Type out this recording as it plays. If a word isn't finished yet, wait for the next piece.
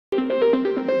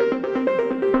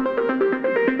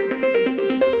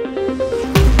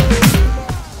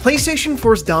PlayStation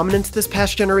 4's dominance this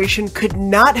past generation could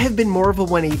not have been more of a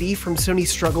 180 from Sony's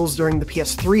struggles during the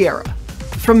PS3 era.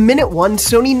 From minute one,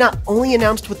 Sony not only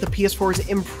announced what the PS4's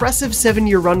impressive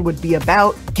 7-year run would be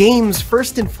about, games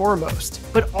first and foremost,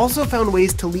 but also found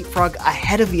ways to leapfrog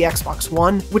ahead of the Xbox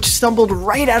One, which stumbled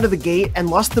right out of the gate and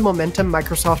lost the momentum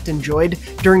Microsoft enjoyed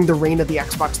during the reign of the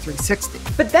Xbox 360.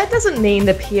 But that doesn't mean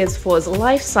the PS4's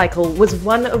life cycle was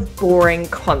one of boring,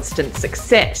 constant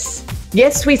success.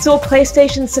 Yes, we saw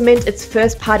PlayStation cement its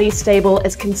first-party stable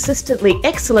as consistently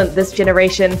excellent this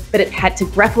generation, but it had to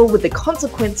grapple with the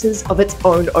consequences of its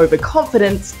own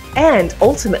overconfidence and,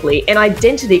 ultimately, an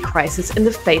identity crisis in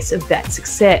the face of that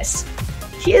success.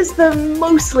 Here's the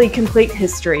mostly complete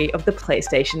history of the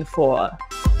PlayStation 4.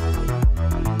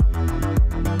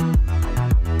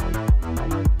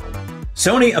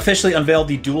 Sony officially unveiled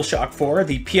the DualShock 4,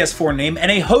 the PS4 name,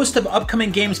 and a host of upcoming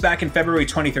games back in February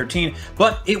 2013,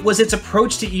 but it was its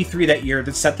approach to E3 that year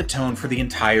that set the tone for the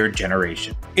entire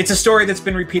generation. It's a story that's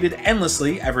been repeated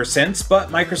endlessly ever since, but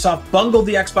Microsoft bungled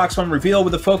the Xbox One reveal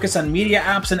with a focus on media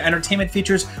apps and entertainment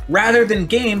features rather than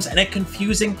games and a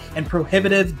confusing and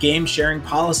prohibitive game-sharing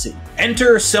policy.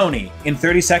 Enter Sony. In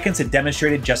 30 seconds, it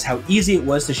demonstrated just how easy it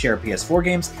was to share PS4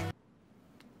 games.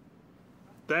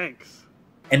 Thanks.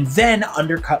 And then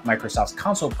undercut Microsoft's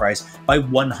console price by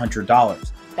 $100.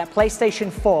 That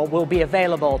PlayStation 4 will be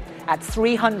available at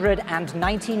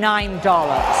 $399.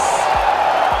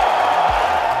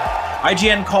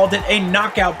 IGN called it a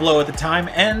knockout blow at the time,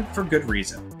 and for good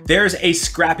reason. There's a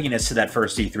scrappiness to that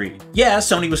first E3. Yeah,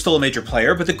 Sony was still a major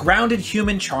player, but the grounded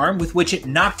human charm with which it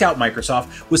knocked out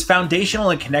Microsoft was foundational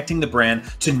in connecting the brand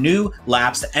to new,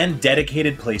 lapsed, and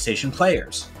dedicated PlayStation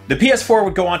players. The PS4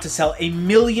 would go on to sell 1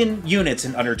 million units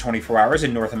in under 24 hours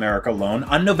in North America alone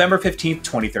on November 15,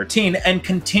 2013, and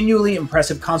continually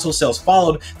impressive console sales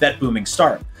followed that booming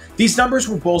start. These numbers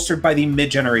were bolstered by the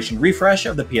mid-generation refresh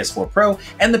of the PS4 Pro,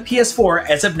 and the PS4,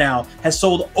 as of now, has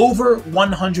sold over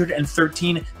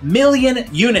 113 million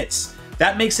units.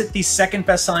 That makes it the second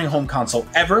best-selling home console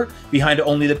ever, behind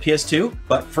only the PS2,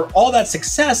 but for all that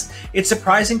success, it's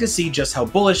surprising to see just how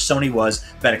bullish Sony was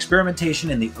about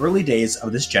experimentation in the early days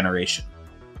of this generation.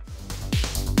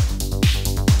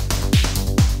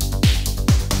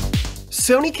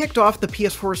 Sony kicked off the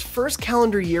PS4's first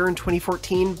calendar year in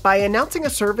 2014 by announcing a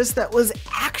service that was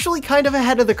actually kind of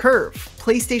ahead of the curve,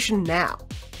 PlayStation Now.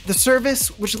 The service,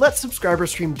 which lets subscribers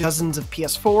stream dozens of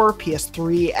PS4,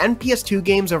 PS3, and PS2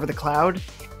 games over the cloud,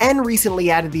 and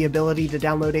recently added the ability to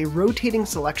download a rotating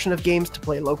selection of games to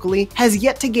play locally, has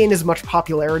yet to gain as much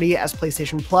popularity as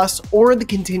PlayStation Plus or the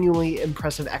continually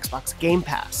impressive Xbox Game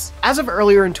Pass. As of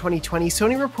earlier in 2020,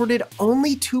 Sony reported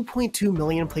only 2.2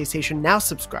 million PlayStation Now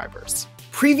subscribers.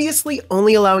 Previously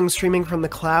only allowing streaming from the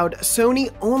cloud, Sony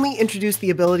only introduced the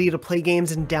ability to play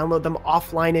games and download them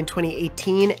offline in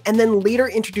 2018, and then later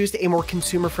introduced a more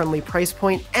consumer-friendly price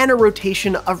point and a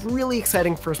rotation of really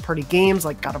exciting first-party games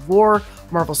like God of War,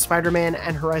 Marvel's Spider-Man,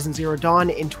 and Horizon Zero Dawn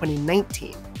in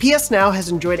 2019. PS Now has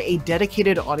enjoyed a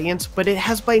dedicated audience, but it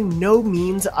has by no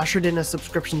means ushered in a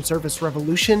subscription service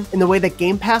revolution in the way that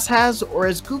Game Pass has, or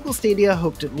as Google Stadia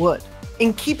hoped it would.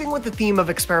 In keeping with the theme of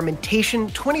experimentation,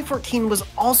 2014 was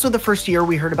also the first year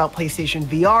we heard about PlayStation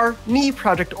VR, knee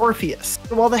Project Orpheus.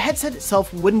 While the headset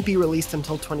itself wouldn't be released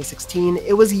until 2016,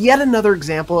 it was yet another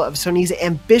example of Sony's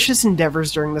ambitious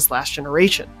endeavors during this last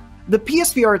generation. The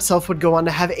PSVR itself would go on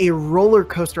to have a roller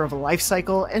coaster of a life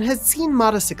cycle and has seen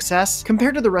modest success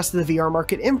compared to the rest of the VR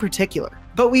market in particular.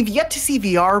 But we've yet to see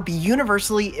VR be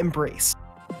universally embraced.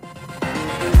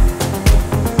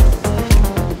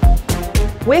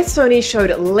 Where Sony showed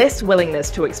less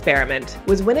willingness to experiment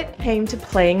was when it came to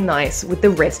playing nice with the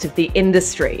rest of the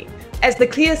industry. As the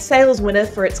clear sales winner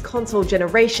for its console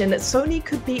generation, Sony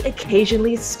could be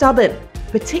occasionally stubborn,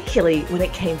 particularly when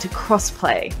it came to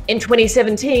crossplay. In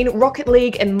 2017, Rocket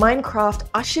League and Minecraft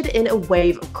ushered in a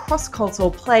wave of cross-console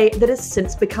play that has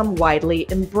since become widely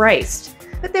embraced.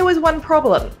 But there was one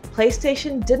problem.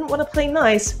 PlayStation didn't want to play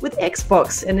nice with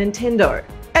Xbox and Nintendo.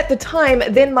 At the time,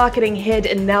 then marketing head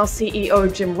and now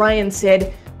CEO Jim Ryan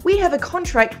said, "We have a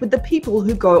contract with the people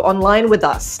who go online with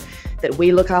us, that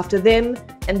we look after them,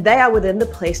 and they are within the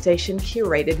PlayStation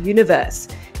curated universe.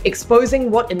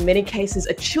 Exposing what in many cases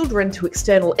are children to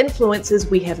external influences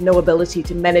we have no ability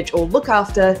to manage or look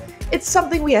after, it's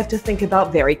something we have to think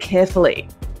about very carefully."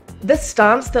 This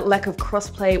stance that lack of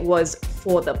crossplay was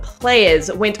for the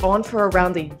players went on for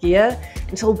around a year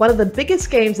until one of the biggest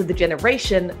games of the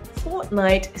generation,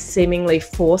 Fortnite, seemingly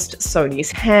forced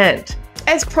Sony's hand.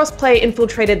 As crossplay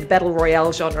infiltrated the Battle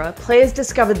Royale genre, players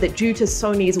discovered that due to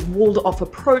Sony's walled-off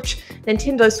approach,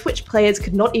 Nintendo Switch players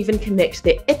could not even connect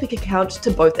their Epic account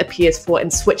to both a PS4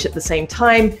 and Switch at the same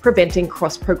time, preventing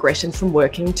cross-progression from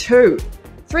working too.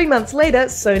 3 months later,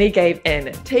 Sony gave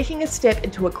in, taking a step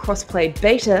into a crossplay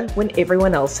beta when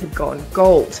everyone else had gone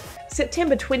gold.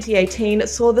 September 2018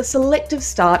 saw the selective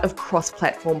start of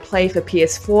cross-platform play for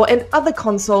PS4 and other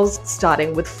consoles,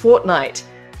 starting with Fortnite.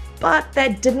 But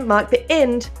that didn't mark the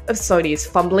end of Sony's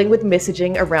fumbling with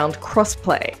messaging around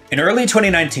crossplay. In early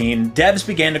 2019, devs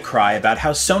began to cry about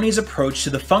how Sony's approach to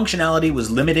the functionality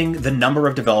was limiting the number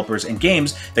of developers and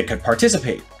games that could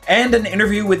participate. And an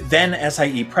interview with then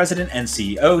SIE president and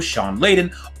CEO Sean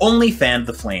Layden only fanned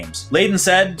the flames. Layden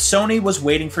said Sony was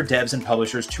waiting for devs and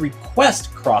publishers to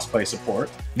request crossplay support.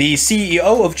 The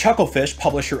CEO of Chucklefish,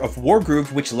 publisher of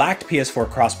Wargrooved, which lacked PS4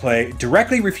 crossplay,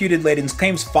 directly refuted Layden's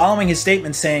claims following his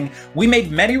statement saying, "We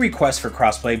made many requests for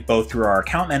crossplay both through our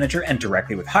account manager and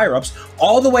directly with higher-ups,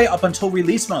 all the way up until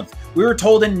release month. We were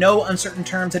told in no uncertain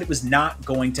terms that it was not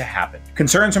going to happen."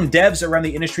 Concerns from devs around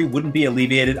the industry wouldn't be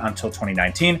alleviated until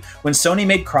 2019, when Sony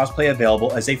made crossplay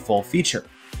available as a full feature.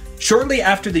 Shortly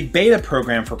after the beta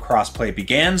program for crossplay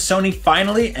began, Sony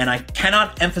finally, and I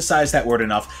cannot emphasize that word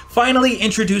enough, finally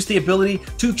introduced the ability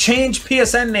to change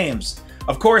PSN names.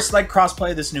 Of course, like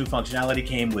crossplay, this new functionality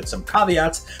came with some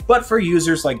caveats, but for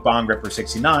users like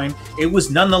BongRipper69, it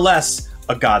was nonetheless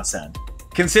a godsend.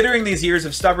 Considering these years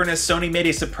of stubbornness, Sony made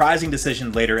a surprising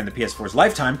decision later in the PS4's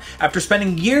lifetime. After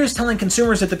spending years telling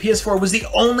consumers that the PS4 was the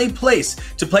only place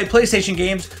to play PlayStation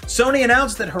games, Sony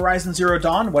announced that Horizon Zero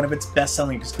Dawn, one of its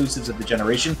best-selling exclusives of the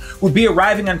generation, would be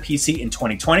arriving on PC in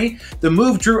 2020. The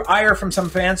move drew ire from some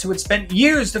fans who had spent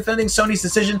years defending Sony's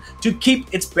decision to keep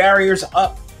its barriers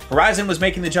up. Horizon was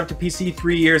making the jump to PC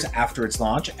 3 years after its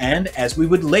launch, and as we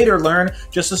would later learn,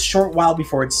 just a short while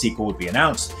before its sequel would be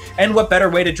announced. And what better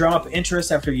way to drum up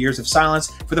interest after years of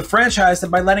silence for the franchise than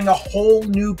by letting a whole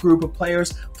new group of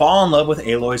players fall in love with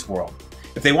Aloy's world.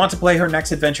 If they want to play her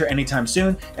next adventure anytime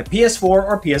soon, a PS4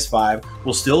 or PS5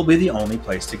 will still be the only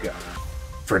place to go.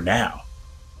 For now.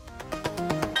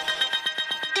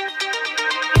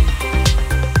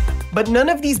 But none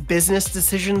of these business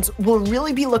decisions will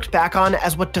really be looked back on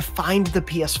as what defined the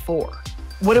PS4.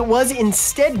 What it was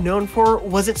instead known for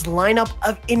was its lineup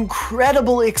of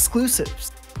incredible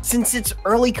exclusives. Since its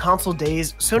early console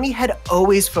days, Sony had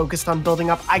always focused on building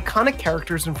up iconic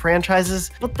characters and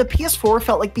franchises, but the PS4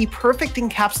 felt like the perfect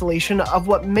encapsulation of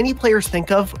what many players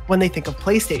think of when they think of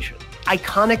PlayStation.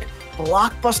 Iconic,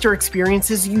 blockbuster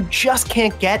experiences you just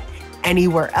can't get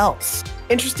anywhere else.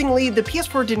 Interestingly, the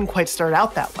PS4 didn't quite start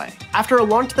out that way. After a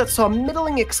launch that saw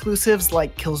middling exclusives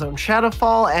like Killzone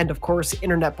Shadowfall and, of course,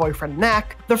 Internet Boyfriend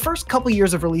Knack, the first couple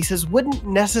years of releases wouldn't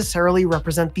necessarily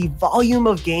represent the volume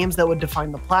of games that would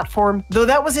define the platform, though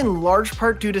that was in large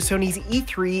part due to Sony's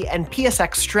E3 and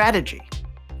PSX strategy.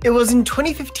 It was in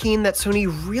 2015 that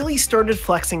Sony really started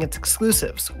flexing its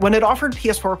exclusives, when it offered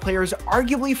PS4 players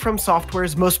arguably From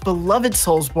Software's most beloved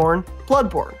Soulsborne,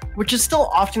 Bloodborne, which is still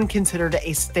often considered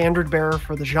a standard bearer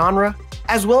for the genre,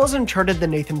 as well as Uncharted: The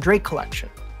Nathan Drake Collection.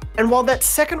 And while that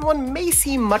second one may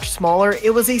seem much smaller,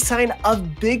 it was a sign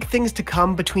of big things to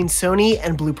come between Sony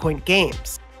and Bluepoint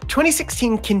Games.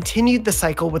 2016 continued the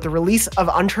cycle with the release of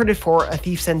Uncharted 4: A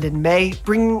Thief's End in May,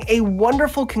 bringing a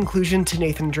wonderful conclusion to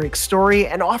Nathan Drake's story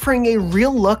and offering a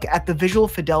real look at the visual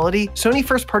fidelity Sony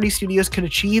first-party studios could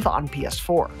achieve on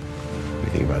PS4. What do you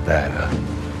think about that, huh?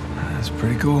 That's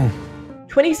pretty cool.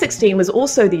 2016 was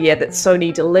also the year that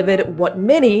Sony delivered what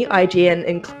many, IGN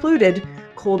included,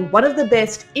 called one of the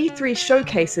best E3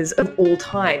 showcases of all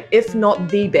time, if not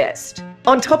the best.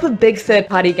 On top of big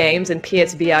third-party games and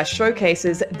PSVR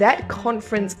showcases, that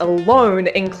conference alone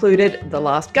included The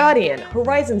Last Guardian,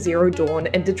 Horizon Zero Dawn,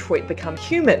 and Detroit Become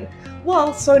Human,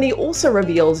 while Sony also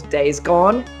reveals Days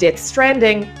Gone, Death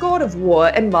Stranding, God of War,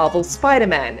 and Marvel's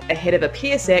Spider-Man, ahead of a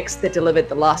PSX that delivered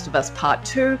The Last of Us Part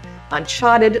 2,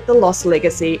 Uncharted: The Lost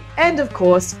Legacy, and of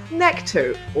course, Knack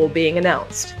 2, all being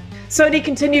announced. Sony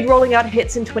continued rolling out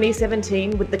hits in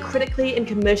 2017, with the critically and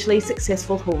commercially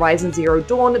successful Horizon Zero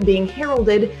Dawn being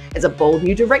heralded as a bold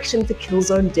new direction for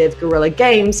Killzone dev Guerrilla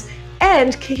Games,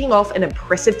 and kicking off an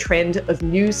impressive trend of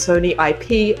new Sony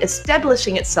IP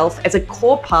establishing itself as a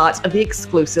core part of the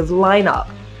exclusive lineup.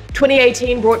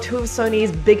 2018 brought two of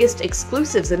Sony's biggest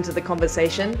exclusives into the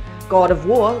conversation, God of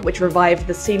War, which revived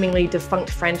the seemingly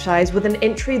defunct franchise with an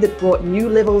entry that brought new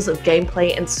levels of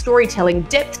gameplay and storytelling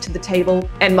depth to the table,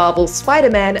 and Marvel's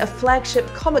Spider-Man, a flagship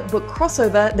comic book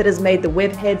crossover that has made the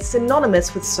webhead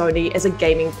synonymous with Sony as a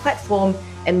gaming platform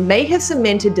and may have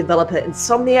cemented developer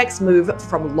Insomniac's move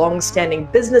from long-standing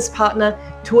business partner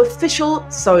to official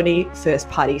Sony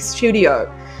first-party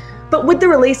studio. But with the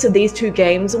release of these two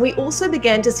games, we also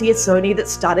began to see a Sony that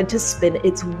started to spin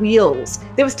its wheels.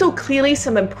 There were still clearly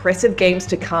some impressive games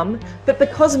to come, but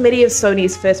because many of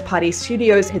Sony's first-party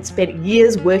studios had spent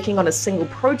years working on a single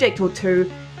project or two,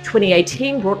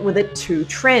 2018 brought with it two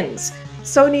trends: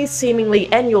 Sony's seemingly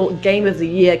annual Game of the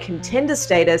Year contender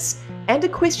status, and a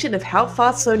question of how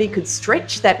far Sony could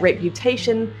stretch that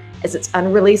reputation as its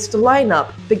unreleased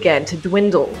lineup began to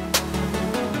dwindle.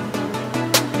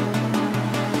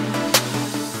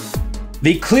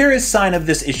 The clearest sign of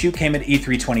this issue came at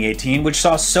E3 2018, which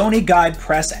saw Sony guide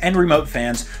press and remote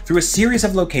fans through a series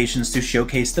of locations to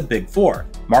showcase the Big Four: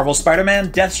 Marvel's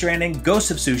Spider-Man, Death Stranding, Ghost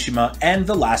of Tsushima, and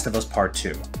The Last of Us Part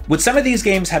 2. With some of these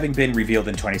games having been revealed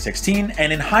in 2016,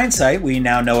 and in hindsight we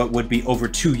now know it would be over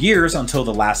 2 years until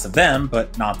the last of them,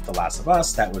 but not The Last of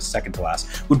Us, that was second to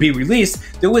last, would be released,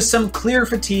 there was some clear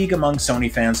fatigue among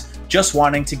Sony fans just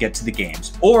wanting to get to the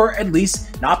games, or at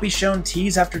least not be shown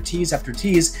tease after tease after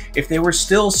tease if they were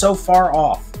still so far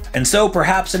off. And so,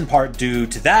 perhaps in part due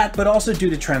to that, but also due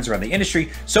to trends around the industry,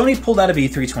 Sony pulled out of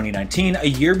E3 2019 a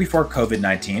year before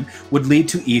COVID-19 would lead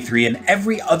to E3 and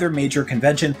every other major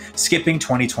convention skipping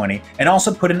 2020, and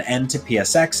also put an end to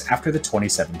PSX after the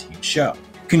 2017 show.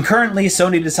 Concurrently,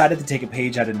 Sony decided to take a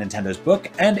page out of Nintendo's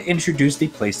book and introduce the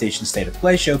PlayStation State of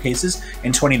Play showcases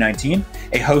in 2019,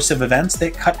 a host of events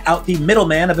that cut out the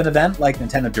middleman of an event like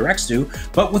Nintendo Directs do,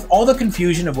 but with all the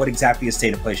confusion of what exactly a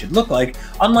State of Play should look like,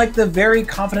 unlike the very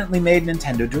confidently made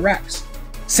Nintendo Directs.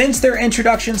 Since their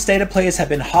introduction, State of Plays have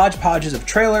been hodgepodges of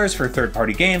trailers for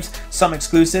third-party games, some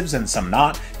exclusives and some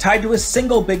not, tied to a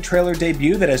single big trailer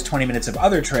debut that has 20 minutes of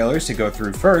other trailers to go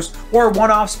through first, or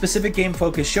one-off specific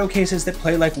game-focused showcases that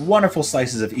play like wonderful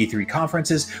slices of E3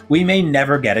 conferences we may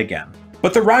never get again.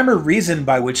 But the rhyme or reason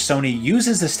by which Sony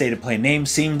uses the State of Play name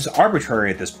seems arbitrary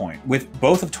at this point, with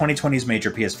both of 2020's major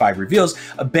PS5 reveals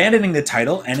abandoning the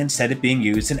title and instead it being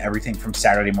used in everything from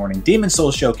Saturday morning Demon's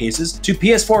Souls showcases to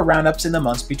PS4 roundups in the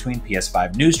months between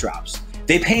PS5 news drops.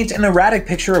 They paint an erratic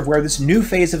picture of where this new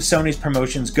phase of Sony's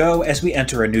promotions go as we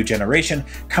enter a new generation,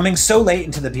 coming so late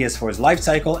into the PS4's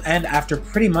lifecycle and after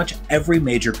pretty much every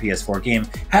major PS4 game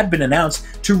had been announced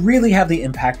to really have the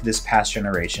impact this past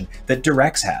generation that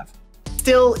Directs have.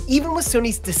 Still, even with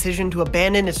Sony's decision to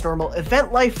abandon its normal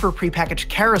event life for prepackaged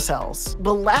carousels,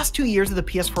 the last 2 years of the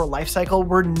PS4 lifecycle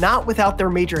were not without their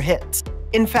major hits.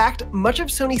 In fact, much of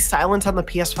Sony's silence on the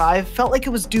PS5 felt like it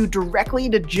was due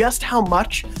directly to just how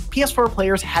much PS4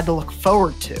 players had to look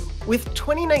forward to. With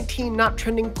 2019 not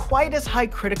trending quite as high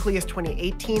critically as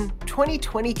 2018,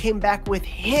 2020 came back with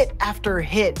hit after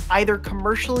hit, either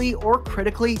commercially or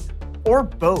critically, or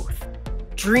both.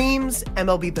 Dreams,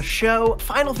 MLB The Show,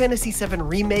 Final Fantasy VII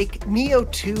Remake,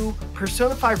 Nioh 2,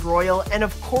 Persona 5 Royal, and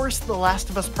of course The Last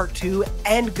of Us Part 2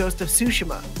 and Ghost of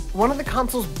Tsushima. One of the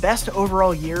console's best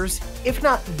overall years, if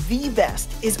not the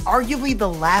best, is arguably the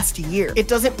last year. It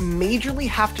doesn't majorly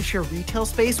have to share retail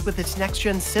space with its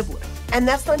next-gen sibling. And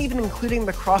that's not even including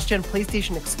the cross-gen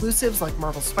PlayStation exclusives like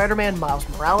Marvel's Spider-Man, Miles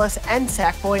Morales, and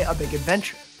Sackboy: A Big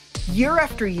Adventure. Year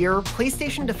after year,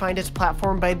 PlayStation defined its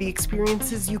platform by the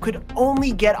experiences you could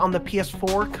only get on the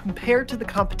PS4 compared to the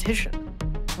competition.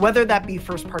 Whether that be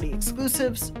first-party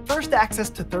exclusives, first access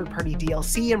to third-party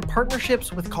DLC and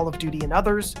partnerships with Call of Duty and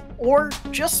others, or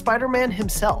just Spider-Man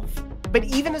himself. But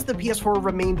even as the PS4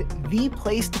 remained the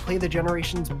place to play the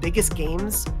generation's biggest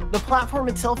games, the platform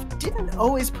itself didn't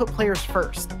always put players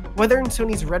first. Whether in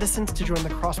Sony's reticence to join the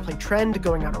crossplay trend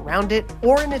going on around it,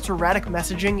 or in its erratic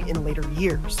messaging in later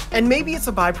years. And maybe it's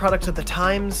a byproduct of the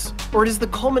times, or it is the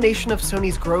culmination of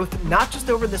Sony's growth not just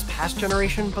over this past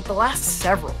generation, but the last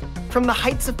several. From the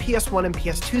heights of PS1 and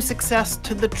PS2 success,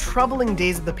 to the troubling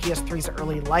days of the PS3's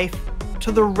early life,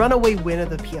 to the runaway win of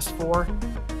the PS4,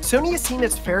 Sony has seen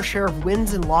its fair share of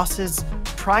wins and losses,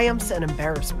 triumphs and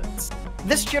embarrassments.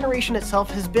 This generation itself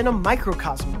has been a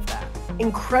microcosm of that.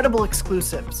 Incredible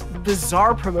exclusives,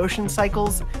 bizarre promotion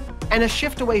cycles, and a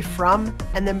shift away from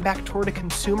and then back toward a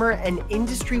consumer and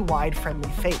industry-wide friendly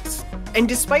face. And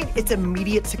despite its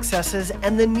immediate successes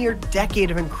and the near decade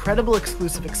of incredible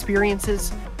exclusive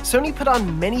experiences, Sony put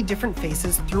on many different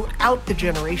faces throughout the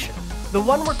generation. The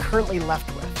one we're currently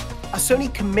left with, A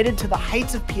Sony committed to the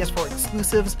heights of PS4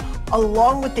 exclusives,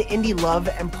 along with the indie love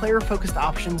and player-focused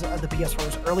options of the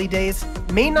PS4's early days,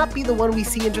 may not be the one we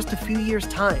see in just a few years'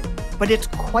 time. But it's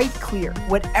quite clear,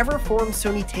 whatever form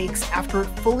Sony takes after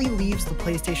it fully leaves the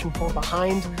PlayStation 4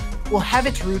 behind will have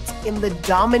its roots in the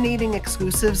dominating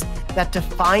exclusives that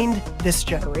defined this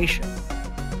generation.